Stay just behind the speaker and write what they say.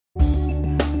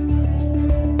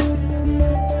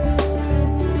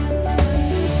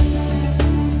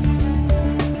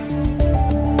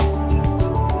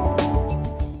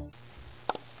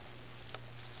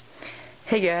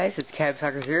Hey guys, it's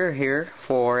Cab0 here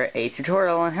for a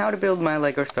tutorial on how to build my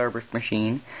LEGO Starburst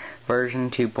machine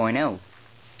version 2.0.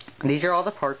 These are all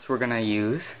the parts we're going to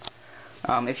use.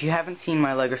 If you haven't seen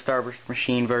my LEGO Starburst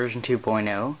machine version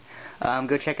 2.0,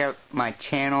 go check out my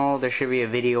channel. There should be a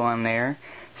video on there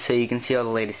so you can see all the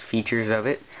latest features of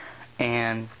it.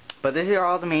 But these are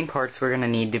all the main parts we're going to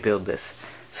need to build this.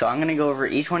 So I'm going to go over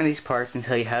each one of these parts and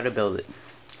tell you how to build it.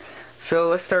 So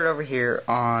let's start over here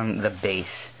on the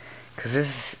base, because this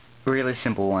is a really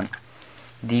simple one.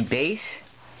 The base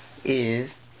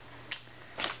is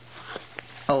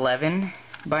 11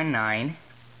 by 9,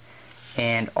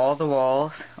 and all the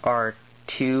walls are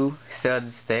 2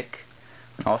 studs thick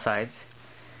on all sides,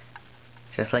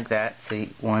 just like that. So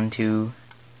 1, 2,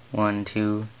 1,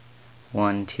 2,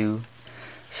 1, 2.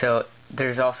 So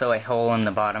there's also a hole in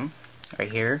the bottom,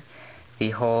 right here. The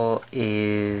hole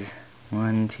is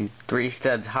 1, 2, 3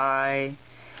 studs high,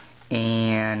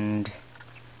 and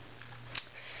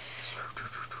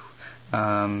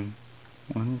 1,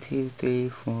 2, 3,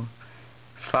 4,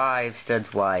 5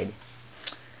 studs wide.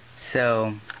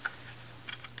 So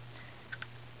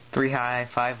 3 high,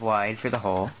 5 wide for the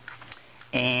hole.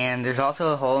 And there's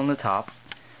also a hole in the top.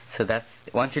 So that's,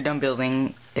 once you're done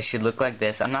building, it should look like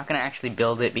this. I'm not going to actually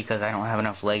build it because I don't have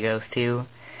enough Legos to,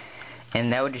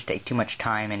 and that would just take too much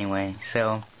time anyway.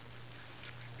 So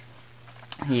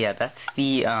yeah, that's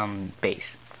the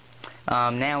base.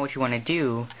 Now what you want to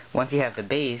do, once you have the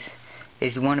base,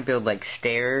 is you want to build like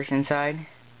stairs inside.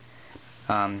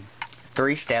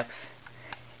 3 steps.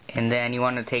 And then you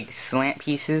want to take slant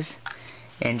pieces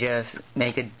and just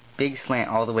make a big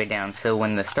slant all the way down. So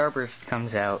when the Starburst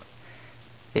comes out,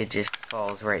 it just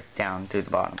falls right down through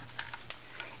the bottom.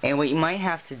 And what you might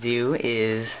have to do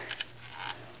is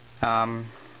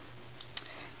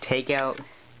take out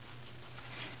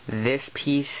this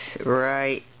piece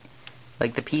right,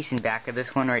 like the piece in back of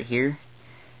this one right here.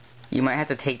 You might have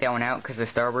to take that one out because the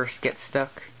Starburst gets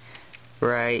stuck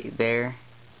right there.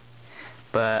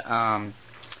 But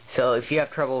so if you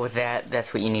have trouble with that,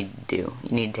 that's what you need to do.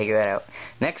 You need to take that out.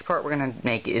 Next part we're gonna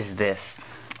make is this.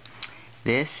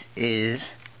 This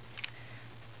is,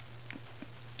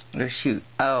 it's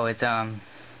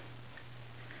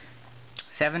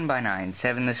 7 by 9.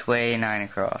 7 this way, 9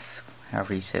 across.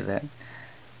 However you say that.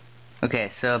 Okay,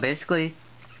 so basically,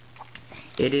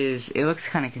 it looks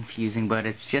kind of confusing, but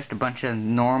it's just a bunch of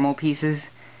normal pieces.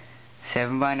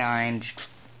 7 by 9,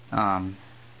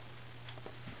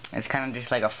 it's kind of just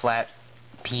like a flat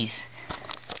piece.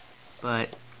 And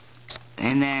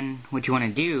then what you want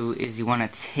to do is you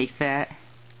want to take that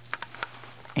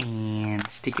and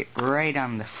stick it right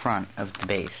on the front of the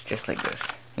base, just like this.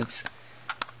 Oops.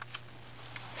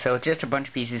 So it's just a bunch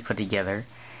of pieces put together.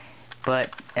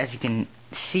 But as you can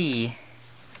see,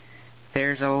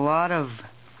 there's a lot of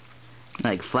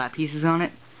like flat pieces on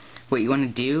it. What you want to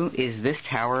do is this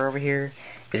tower over here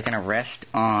is going to rest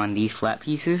on these flat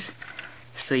pieces.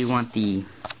 So you want the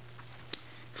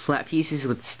flat pieces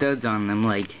with studs on them,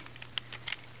 like,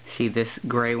 see this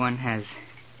gray one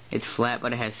it's flat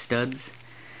but it has studs.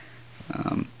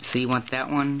 So you want that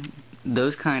one,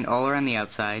 those kind all around the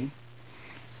outside,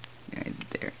 right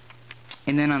there.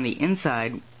 And then on the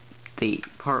inside, the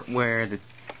part where the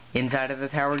inside of the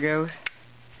tower goes,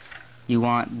 you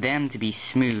want them to be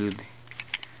smooth,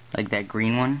 like that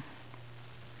green one.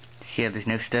 See how there's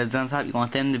no studs on top? You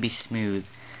want them to be smooth.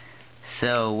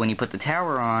 So when you put the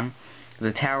tower on,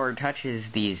 the tower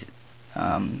touches these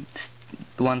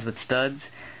ones with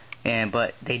studs,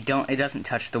 but it doesn't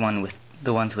touch the ones with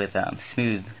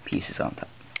smooth pieces on top.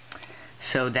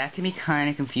 So that can be kind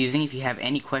of confusing. If you have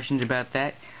any questions about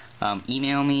that,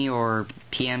 email me or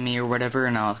PM me or whatever,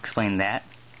 and I'll explain that.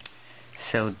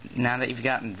 So now that you've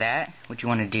gotten that, what you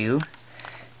want to do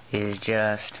is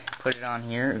just put it on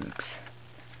here. Oops.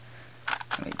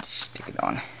 Let me just stick it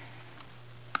on.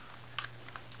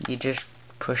 You just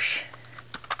push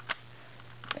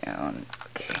down.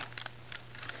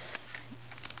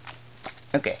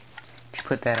 Okay. Just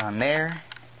put that on there.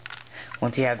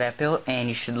 Once you have that built, and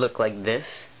you should look like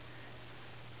this.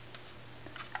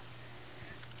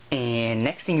 And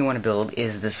next thing you want to build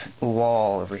is this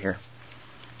wall over here.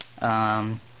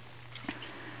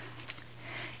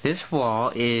 This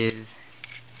wall is,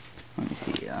 let me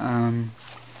see,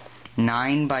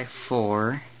 9 by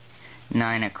 4,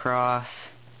 9 across,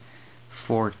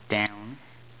 4 down,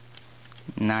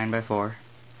 9 by 4,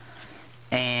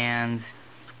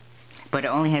 but it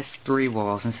only has 3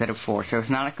 walls instead of 4, so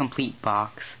it's not a complete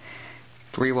box.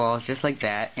 3 walls, just like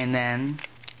that, and then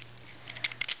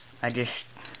just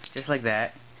like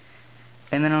that,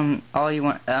 and then all you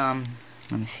want,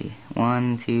 let me see,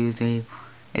 1, 2, 3,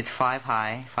 it's 5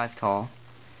 high, 5 tall,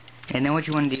 And then what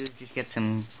you want to do is just get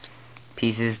some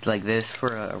pieces like this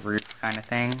for a roof kind of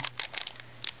thing.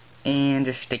 And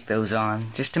just stick those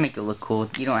on, just to make it look cool.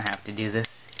 You don't have to do this.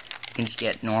 You can just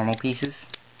get normal pieces.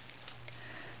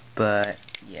 But,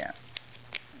 yeah.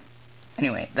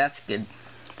 Anyway, that's a good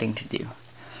thing to do.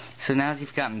 So now that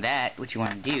you've gotten that, what you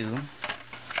want to do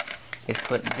is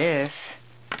put this,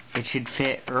 it should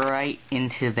fit right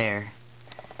into there.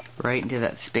 Right into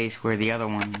that space where the other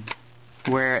one,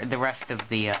 where the rest of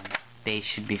the base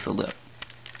should be filled up.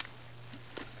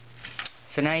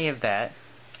 So now you have that.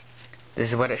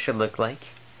 This is what it should look like.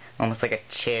 Almost like a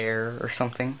chair or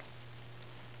something.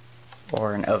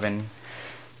 Or an oven.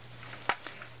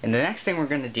 And the next thing we're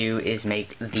going to do is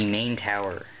make the main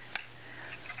tower.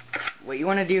 What you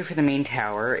want to do for the main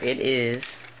tower, it is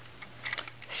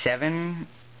 7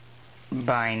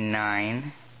 by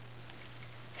 9.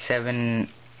 7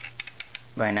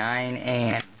 by 9,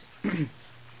 and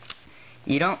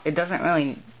you don't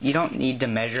need to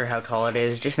measure how tall it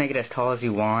is. Just make it as tall as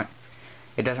you want.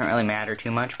 It doesn't really matter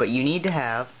too much, but you need to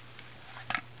have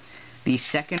the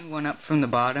second one up from the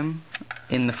bottom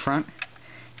in the front.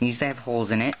 It needs to have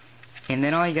holes in it. And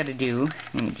then all you gotta do,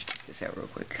 let me just take this out real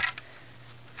quick.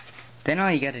 Then all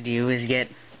you gotta do is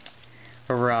get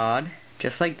a rod,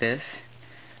 just like this.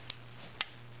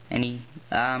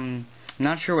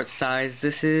 Not sure what size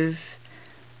this is,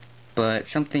 but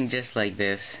something just like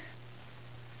this.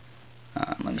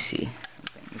 Let me see.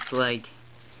 It's like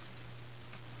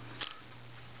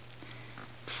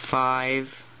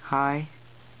 5 high.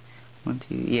 1,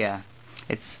 2, yeah.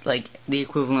 It's like the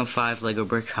equivalent of 5 Lego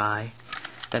bricks high.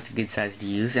 That's a good size to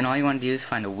use. And all you want to do is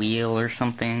find a wheel or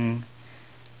something.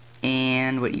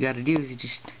 And what you got to do is you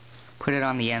just put it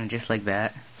on the end just like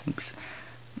that. Oops.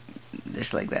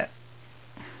 Just like that.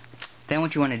 Then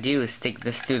what you want to do is stick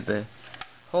this through the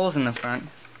holes in the front.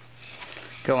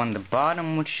 Go on the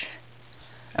bottom, which...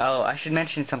 Oh, I should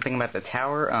mention something about the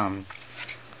tower.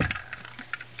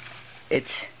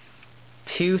 It's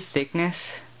 2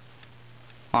 thickness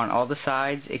on all the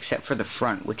sides except for the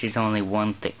front, which is only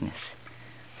 1 thickness.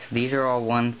 So these are all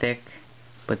 1 thick,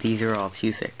 but these are all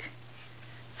 2 thick.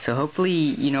 So hopefully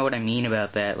you know what I mean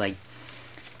about that. Like,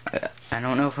 I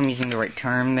don't know if I'm using the right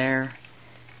term there,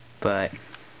 but...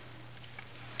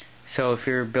 So if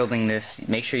you're building this,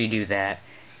 make sure you do that.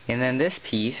 And then this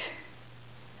piece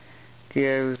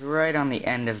goes right on the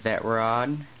end of that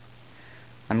rod.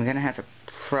 I'm gonna have to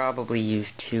probably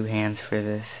use 2 hands for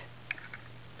this.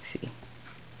 Let's see.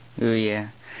 Ooh, yeah.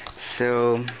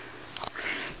 So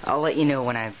I'll let you know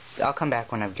when I'll come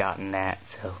back when I've gotten that.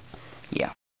 So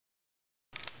yeah.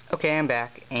 Okay, I'm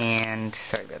back, and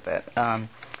sorry about that.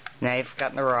 Now you've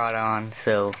gotten the rod on,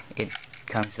 so it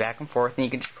comes back and forth, and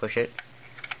you can just push it.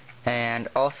 And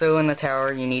also in the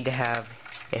tower, you need to have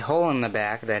a hole in the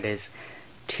back that is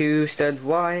 2 studs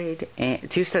wide, and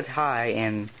 2 studs high,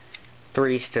 and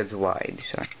 3 studs wide.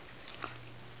 So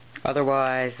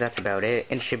otherwise, that's about it.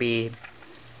 It should be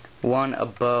 1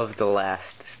 above the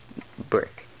last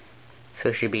brick. So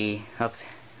it should be up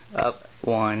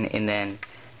 1, and then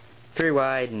 3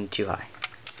 wide and 2 high.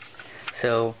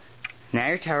 So now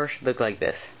your tower should look like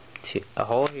this: a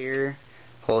hole here,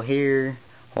 hole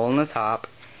in the top.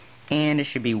 And it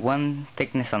should be 1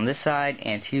 thickness on this side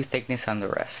and 2 thickness on the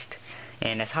rest.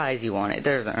 And as high as you want it. It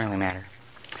doesn't really matter.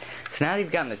 So now that you've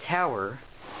gotten the tower,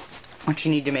 what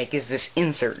you need to make is this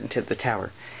insert into the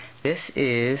tower. This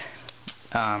is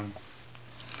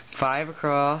 5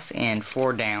 across and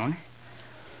 4 down.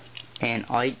 And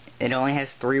it only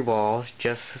has 3 walls,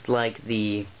 just like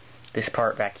this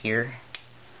part back here.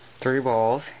 3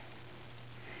 walls.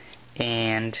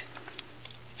 And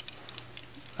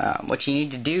what you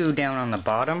need to do down on the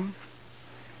bottom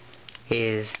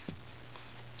is,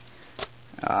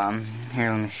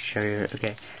 here, let me show you.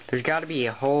 Okay, there's got to be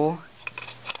a hole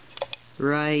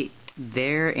right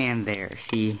there and there.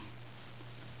 See,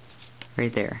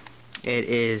 right there. It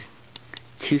is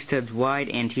 2 studs wide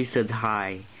and 2 studs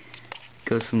high.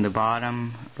 Goes from the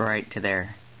bottom right to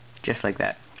there, just like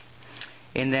that.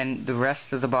 And then the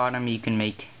rest of the bottom you can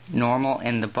make normal,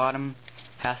 and the bottom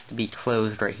has to be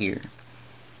closed right here.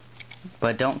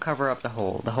 But don't cover up the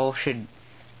hole. The hole should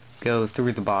go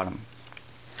through the bottom.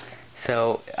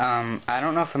 So, I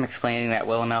don't know if I'm explaining that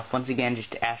well enough. Once again,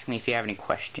 just ask me if you have any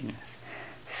questions.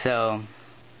 So,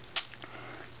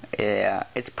 yeah,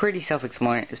 it's pretty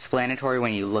self-explanatory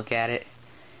when you look at it,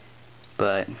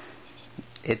 but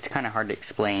it's kind of hard to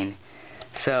explain.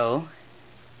 So,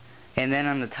 and then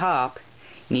on the top,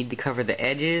 you need to cover the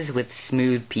edges with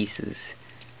smooth pieces,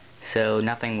 so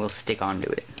nothing will stick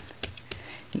onto it.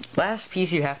 Last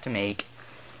piece you have to make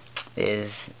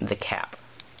is the cap.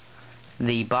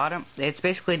 the bottom, it's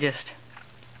basically just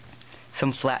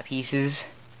some flat pieces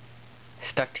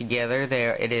stuck together.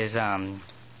 There it is, I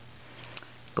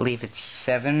believe it's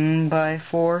 7 by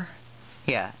 4.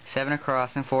 Yeah, 7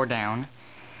 across and 4 down.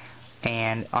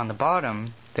 And on the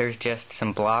bottom, there's just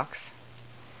some blocks.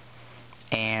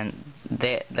 And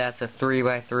that's a 3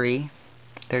 by 3.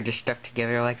 They're just stuck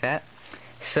together like that.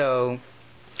 So,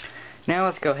 now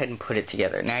let's go ahead and put it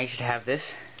together. Now you should have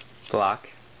this block.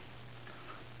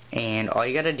 And all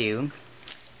you gotta do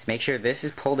is make sure this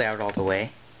is pulled out all the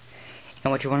way.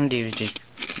 And what you want to do is just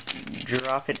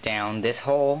drop it down. This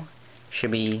hole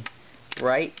should be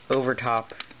right over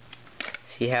top.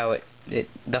 See how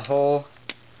the hole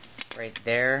right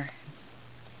there,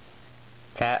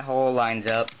 that hole lines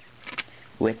up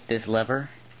with this lever.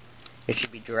 It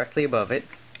should be directly above it.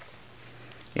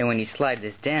 And when you slide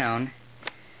this down,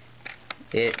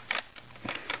 it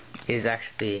is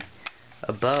actually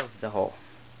above the hole.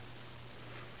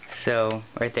 So,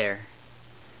 right there.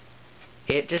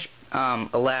 It just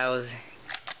allows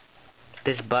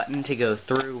this button to go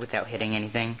through without hitting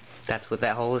anything. That's what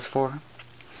that hole is for.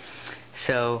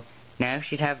 So, now you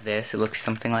should have this. It looks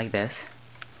something like this.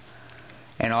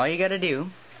 And all you gotta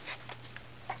do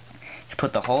is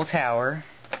put the whole tower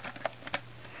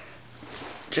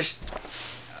just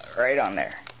right on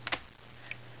there.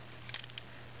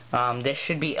 This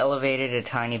should be elevated a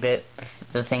tiny bit,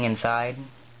 the thing inside,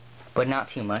 but not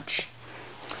too much.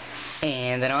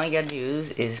 And then all you gotta do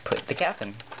is put the cap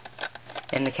in.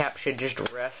 And the cap should just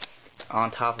rest on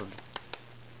top of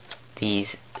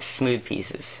these smooth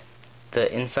pieces.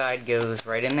 The inside goes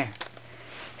right in there.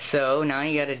 So now all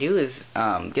you gotta do is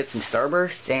get some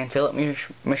Starburst and fill up your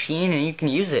machine and you can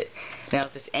use it. Now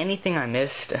if there's anything I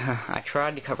missed, I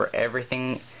tried to cover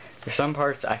everything. There's some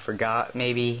parts I forgot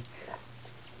maybe.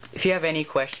 If you have any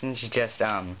questions, just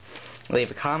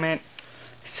leave a comment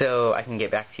so I can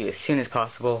get back to you as soon as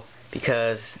possible,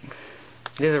 because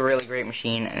this is a really great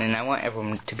machine and I want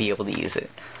everyone to be able to use it.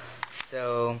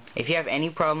 So if you have any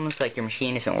problems, like your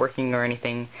machine isn't working or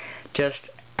anything, just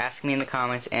ask me in the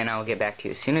comments and I'll get back to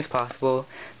you as soon as possible.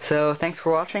 So thanks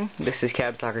for watching. This is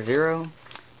Cab Soccer Zero.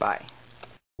 Bye.